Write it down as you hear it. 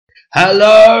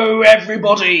Hello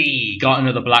everybody! Got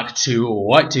another black 2 or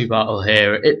white 2 battle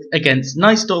here. It's against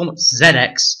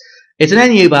NightstormZX. It's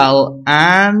an NU battle,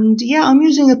 and yeah, I'm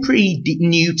using a pretty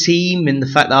new team in the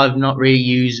fact that I've not really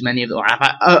used many of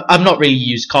the. I've not really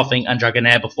used Koffing and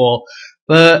Dragonair before,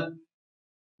 but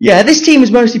yeah, this team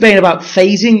is mostly been about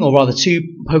phasing, or rather two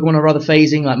Pokemon are rather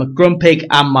phasing, like my Grumpig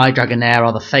and my Dragonair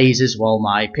are the phases, while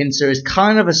my Pinsir is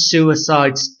kind of a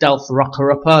suicide stealth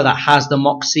rocker-upper that has the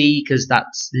Moxie, because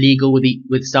that's legal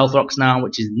with stealth rocks now,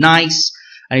 which is nice,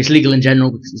 and it's legal in general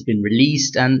because it's been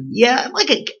released, and yeah,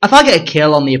 if I get a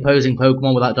kill on the opposing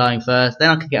Pokemon without dying first,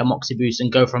 then I can get a Moxie boost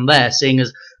and go from there, seeing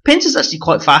as Pinsir's actually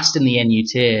quite fast in the NU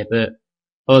tier, but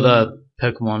other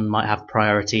Pokemon might have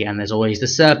priority, and there's always the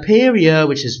Serperior,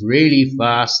 which is really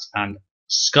fast, and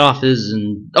Scarfers,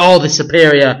 and the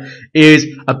Serperior is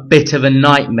a bit of a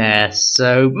nightmare.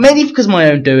 So mainly because of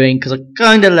my own doing, because I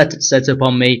kind of let it set up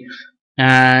on me,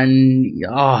 and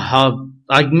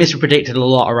I mispredicted a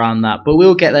lot around that. But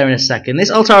we'll get there in a second.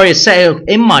 This Altaria is set up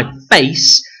in my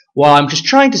face while I'm just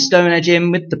trying to Stone Edge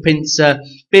him with the Pinsir,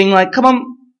 being like, "Come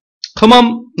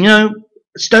on, you know,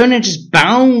 Stone Edge is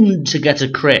bound to get a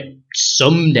crit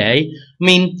someday." I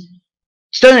mean,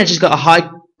 Stone Edge has got a high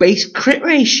base crit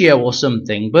ratio or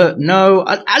something, but no,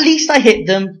 at least I hit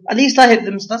them. So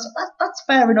that's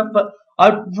fair enough, but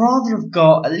I'd rather have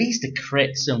got at least a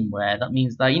crit somewhere. That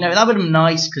means that, that would have been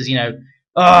nice, because,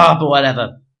 but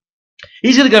whatever.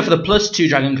 He's going to go for the +2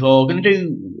 Dragon Claw. Going to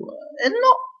do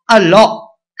not a lot,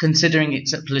 considering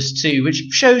it's at +2, which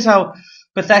shows how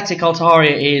pathetic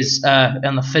Altaria is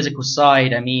on the physical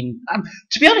side. I mean,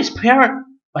 to be honest,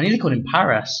 I nearly called him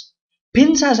Paras.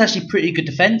 Pinsir has actually pretty good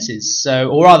defenses,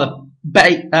 or rather,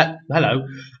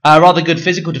 rather good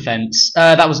physical defense.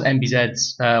 That was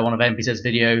MBZ's, one of MBZ's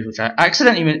videos, which I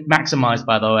accidentally maximized,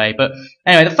 by the way. But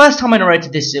anyway, the first time I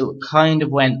narrated this, it kind of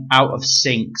went out of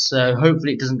sync, so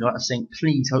hopefully it doesn't go out of sync.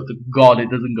 Please hope to God it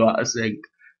doesn't go out of sync.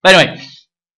 But anyway,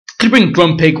 gonna bring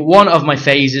Grumpig, one of my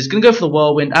phases. Gonna go for the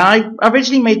Whirlwind. I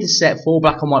originally made this set for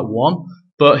Black and White 1.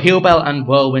 But Heal Bell and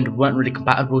Whirlwind weren't really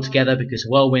compatible together, because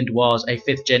Whirlwind was a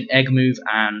 5th gen egg move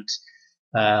and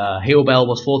Heal Bell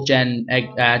was 4th gen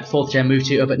move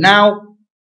tutor. But now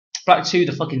Black 2,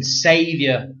 the fucking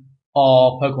saviour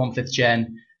of Pokemon 5th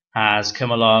gen, has come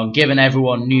along, given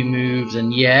everyone new moves,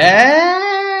 and yay!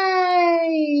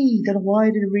 Don't know why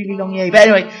I did a really long yay. But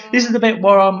anyway, this is the bit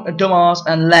where I'm a dumbass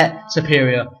and let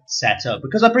Serperior set up,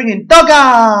 because I bring in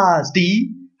Doggars!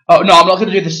 Oh, no, I'm not going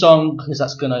to do the song, because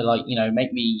that's going to,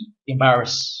 make me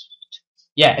embarrassed.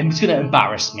 Yeah, it's going to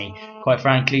embarrass me, quite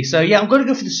frankly. So, yeah, I'm going to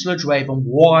go for the Sludge Wave, and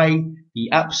why the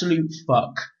absolute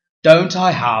fuck don't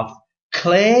I have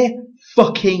clear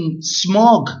fucking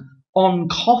smog on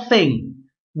Koffing?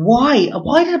 Why?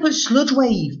 Why did I put Sludge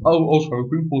Wave? Oh, I was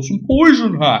hoping for some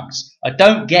poison hacks. I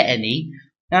don't get any.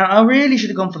 Now, I really should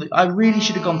have gone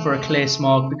for a clear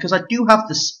smog, because I do have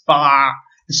the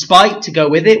Spite to go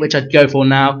with it, which I'd go for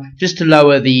now, just to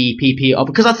lower the PP up,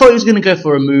 because I thought he was going to go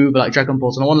for a move like Dragon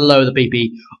Pulse, and I want to lower the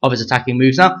PP of his attacking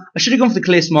moves. Now, I should have gone for the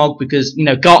Clear Smog, because,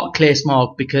 got Clear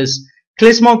Smog, because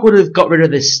Clear Smog would have got rid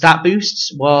of this stat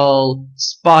boosts, while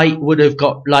Spite would have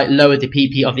lowered the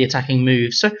PP of the attacking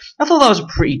moves. So, I thought that was a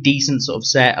pretty decent sort of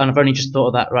set, and I've only just thought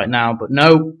of that right now, but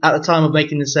no, at the time of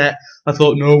making the set, I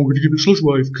thought, no, I'm going to give it Sludge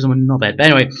Wave, because I'm a knobhead. But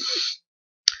anyway,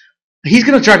 he's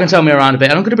going to Dragon Tail me around a bit,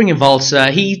 and I'm going to bring in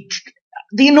Volta.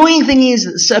 The annoying thing is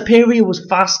that Serperior was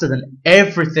faster than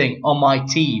everything on my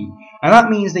team, and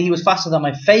that means that he was faster than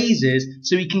my phases,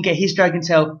 so he can get his Dragon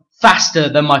Tail faster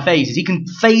than my phases. He can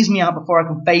phase me out before I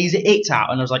can phase it out,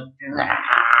 and I was like,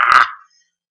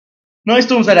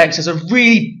 NightstormZX has a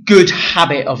really good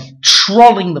habit of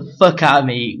trolling the fuck out of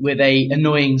me with a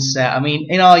annoying set. I mean,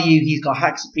 in RU, he's got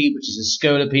Haxorpeed, which is a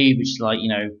Scolipede, which is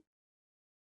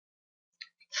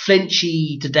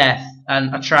flinchy to death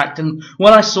and attract. And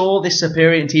when I saw this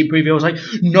Serperior in team preview, I was like,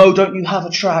 no, don't you have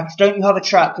attract,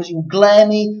 because you will glare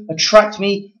me, attract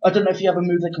me. I don't know if you have a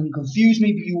move that can confuse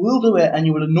me, but you will do it, and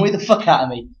you will annoy the fuck out of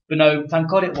me. But no, thank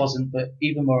God it wasn't. But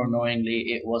even more annoyingly,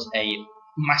 it was a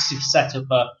massive setup,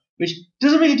 which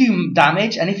doesn't really do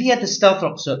damage. And if he had the Stealth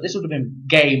Rocks up, this would have been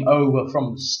game over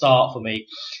from the start for me.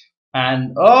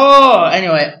 And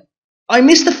anyway, I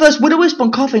missed the first Will-O-Wisp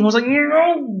on Koffing. I was like,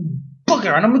 no,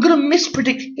 bugger, and I'm going to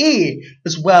mispredict here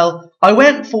as well. I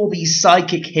went for the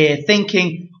Psychic here,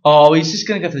 thinking, he's just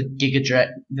going to go for the Giga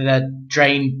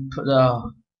Drain.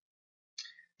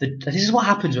 This is what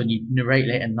happens when you narrate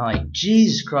late at night.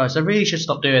 Jesus Christ, I really should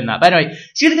stop doing that. But anyway,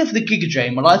 he's going to go for the Giga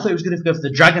Drain. Well, I thought he was going to go for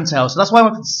the Dragon Tail, so that's why I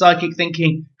went for the Psychic,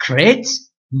 thinking, crit?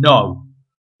 No.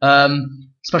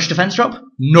 Special defense drop?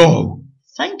 No.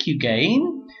 Thank you,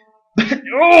 game.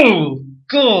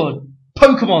 God,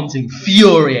 Pokemon's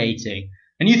infuriating.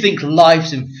 And you think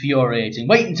life's infuriating.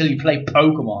 Wait until you play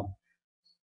Pokemon.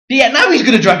 But yeah, now he's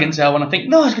going to Dragon Tail when I think,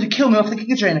 no, he's going to kill me off the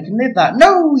Giga Drain, I can live that.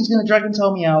 No, he's going to Dragon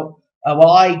Tail me out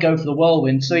while I go for the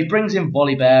Whirlwind. So he brings in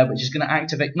Volibear, which is going to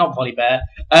activate, not Volibear,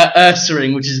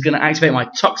 Ursaring, which is going to activate my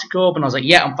Toxic Orb. And I was like,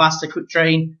 yeah, I'm faster, Quick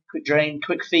Drain,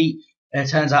 Quick Feet. It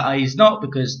turns out he's not,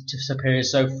 because Serperior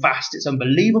is so fast, it's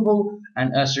unbelievable.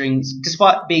 And Ursaring,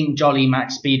 despite being jolly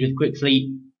max speed with Quick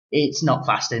Fleet, it's not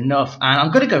fast enough. And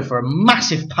I'm going to go for a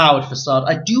massive powered Facade.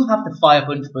 I do have the Fire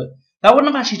Punch, but that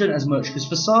wouldn't have actually done it as much, because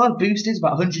Facade boosted is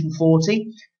about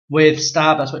 140. With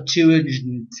Stab, that's about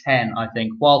 210, I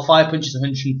think. While Fire Punch is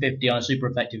 150 on a super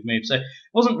effective move. So it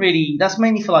wasn't really, that's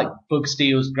mainly for like Bug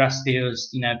Steals, Grass Steals,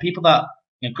 you know, people that,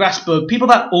 you know, Grass Bug, people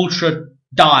that ultra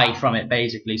die from it,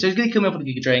 basically. So he's going to kill me up with a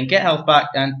Giga Drain, get health back,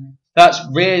 and that's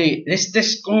really, this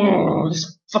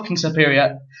fucking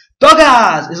Serperior.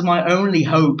 Doggaz is my only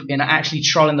hope in actually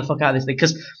trolling the fuck out of this thing,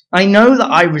 because I know that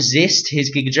I resist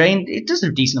his Giga Drain. It does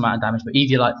a decent amount of damage, but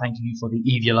Eviolite, thank you for the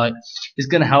Eviolite, is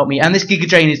going to help me. And this Giga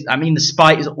Drain is, I mean, the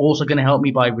Spite is also going to help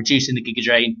me by reducing the Giga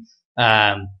Drain,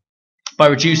 by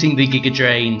reducing the Giga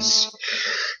Drain's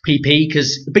PP,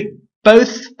 because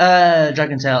both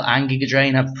Dragon Tail and Giga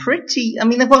Drain have pretty, I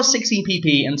mean, they've got 16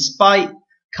 PP, and Spite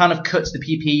kind of cuts the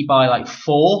PP by like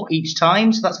 4 each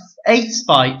time, so that's 8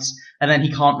 Spites, and then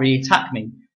he can't really attack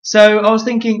me. So I was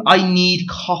thinking, I need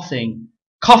Koffing.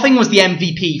 Koffing was the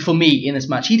MVP for me in this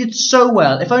match. He did so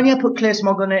well. If only I put Clear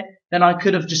Smog on it, then I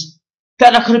could have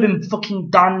been fucking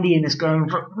dandy in this game.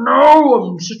 But no,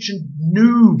 I'm such a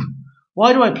noob.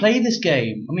 Why do I play this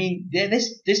game? I mean, yeah,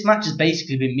 this match has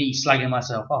basically been me slagging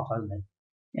myself off, hasn't it?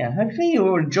 Yeah, hopefully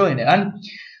you're enjoying it. And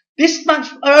this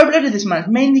match, I uploaded this match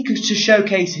mainly to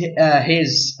showcase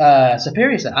his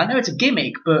Serperior set. I know it's a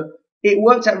gimmick, but it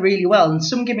worked out really well. And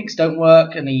some gimmicks don't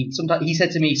work, and he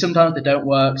said to me, sometimes they don't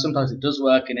work, sometimes it does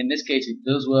work, and in this case it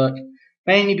does work.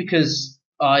 Mainly because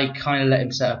I kind of let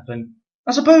him set up, and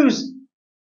I suppose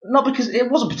not because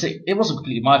it wasn't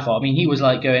completely my fault. I mean, he was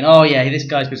like going, oh yeah, this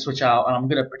guy's going to switch out, and I'm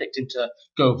going to predict him to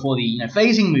go for the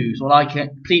phasing moves. Well, I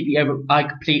completely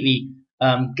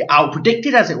out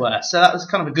predicted, as it were. So that was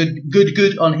kind of a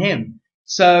good on him.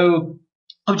 So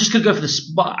I'm just going to go for the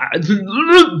spot.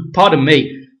 Pardon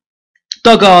me.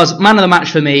 Doggaz, man of the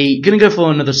match for me. Gonna go for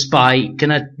another Spite.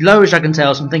 Gonna lower his Dragon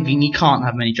Tail, so I'm thinking he can't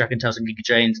have many Dragon Tails and Giga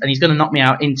Drains, and he's gonna knock me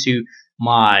out into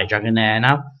my Dragonair.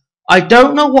 Now, I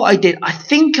don't know what I did. I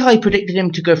think I predicted him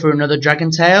to go for another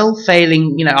Dragon Tail,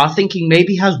 failing, I'm thinking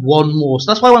maybe he has one more. So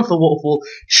that's why I went for the Waterfall.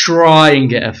 Try and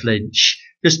get a flinch.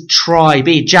 Just try.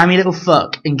 Be a jammy little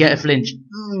fuck and get a flinch.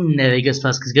 There he goes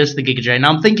first, because he goes for the Giga Drain. Now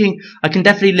I'm thinking I can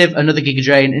definitely live another Giga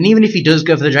Drain, and even if he does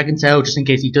go for the Dragon Tail, just in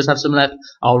case he does have some left,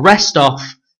 I'll rest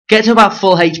off, get to about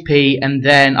full HP, and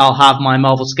then I'll have my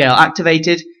Marvel Scale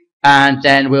activated, and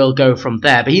then we'll go from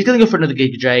there. But he's going to go for another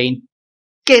Giga Drain.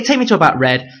 Take me to about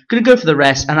red. Going to go for the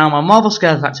rest, and now my Marvel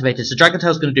Scale is activated, so Dragon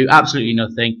Tail's going to do absolutely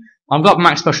nothing. I've got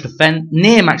max special defense,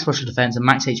 near max special defense, and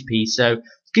max HP, so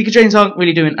Giga Drains aren't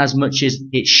really doing as much as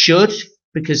it should,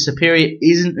 because Serperior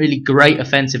isn't really great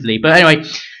offensively. But anyway,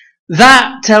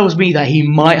 that tells me that he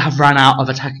might have ran out of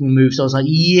attacking moves. So I was like,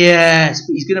 yes,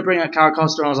 but he's going to bring out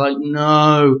Caracosta. And I was like,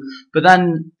 no. But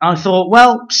then I thought,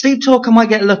 well, Sleep Talk, I might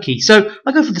get lucky. So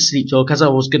I go for the Sleep Talk, as I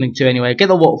was going to anyway. Get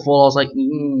the Waterfall. I was like,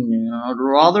 I'd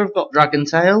rather have got Dragon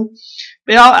Tail.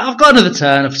 But yeah, I've got another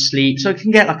turn of Sleep, so I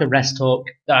can get like a Rest Talk.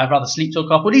 I'd rather Sleep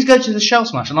Talk off. But he's going to the Shell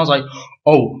Smash. And I was like,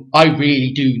 I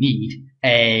really do need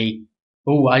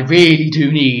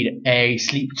a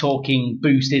sleep talking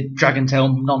boosted Dragon Tail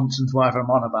nonsense, whatever I'm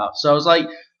on about. So I was like,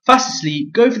 fast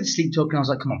asleep, go for the sleep talk, and I was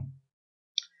like, come on,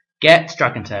 get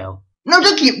Dragon Tail. No,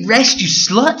 don't get rest, you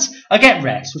slut. I get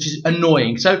rest, which is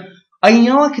annoying. So I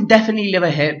can definitely live a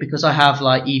hit because I have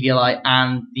like Eviolite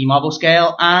and the Marble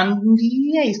Scale, and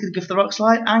yeah, he's gonna go for the Rock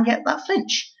Slide and get that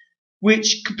flinch,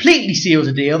 which completely seals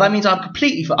the deal. That means I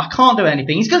can't do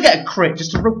anything. He's gonna get a crit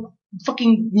just to rub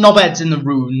fucking knobheads in the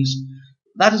runes.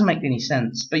 That doesn't make any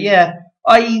sense. But yeah,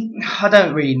 I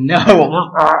don't really know.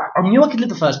 I knew I could live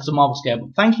the first because of Marble Scale,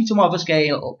 but thank you to Marble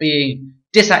Scale being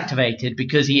disactivated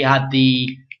because he had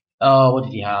the what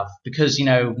did he have? Because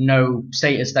no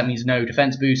status, that means no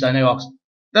defense boost. I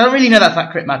don't really know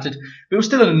that crit mattered, but it was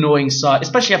still an annoying sight,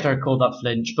 especially after I called that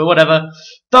flinch. But whatever.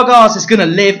 Doggaz is gonna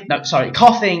live. No, sorry,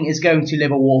 Koffing is going to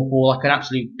live a Waterfall like an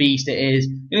absolute beast. It is.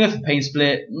 Gonna go for Pain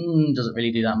Split. Doesn't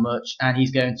really do that much, and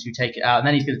he's going to take it out. And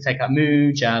then he's going to take out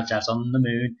Moon. Chavs on the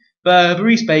Moon.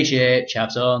 Burberry Spaceship.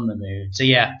 Chavs on the Moon. So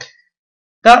yeah,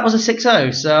 that was a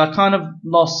 6-0. So I kind of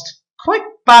lost quite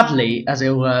badly, as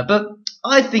it were, but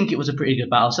I think it was a pretty good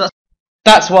battle. So that's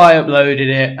That's why I uploaded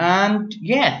it. And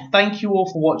yeah, thank you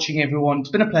all for watching, everyone. It's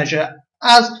been a pleasure,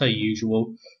 as per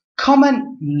usual.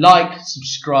 Comment, like,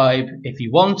 subscribe if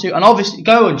you want to, and obviously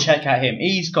go and check out him.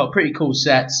 He's got pretty cool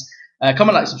sets.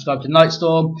 Comment, like, subscribe to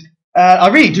Nightstorm. I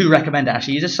really do recommend it,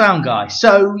 actually. He's a sound guy.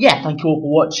 So yeah, thank you all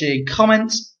for watching.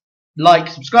 Comment, like,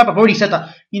 subscribe. I've already said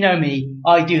that. You know me,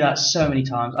 I do that so many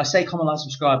times. I say comment, like,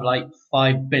 subscribe like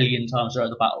 5 billion times throughout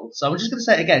the battle. So I'm just going to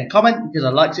say it again. Comment because I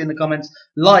like it in the comments.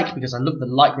 Like because I look at the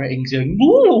like ratings going,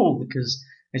 woo, because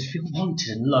I feel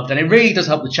wanted and loved. And it really does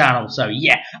help the channel. So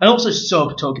yeah. And also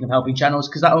sub, talking of helping channels,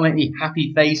 because that will make me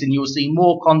happy face and you'll see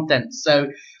more content. So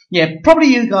yeah, probably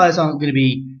you guys aren't going to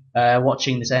be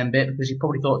watching this end bit because you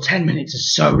probably thought 10 minutes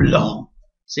is so long.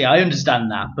 See, I understand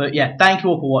that. But yeah, thank you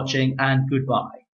all for watching and goodbye.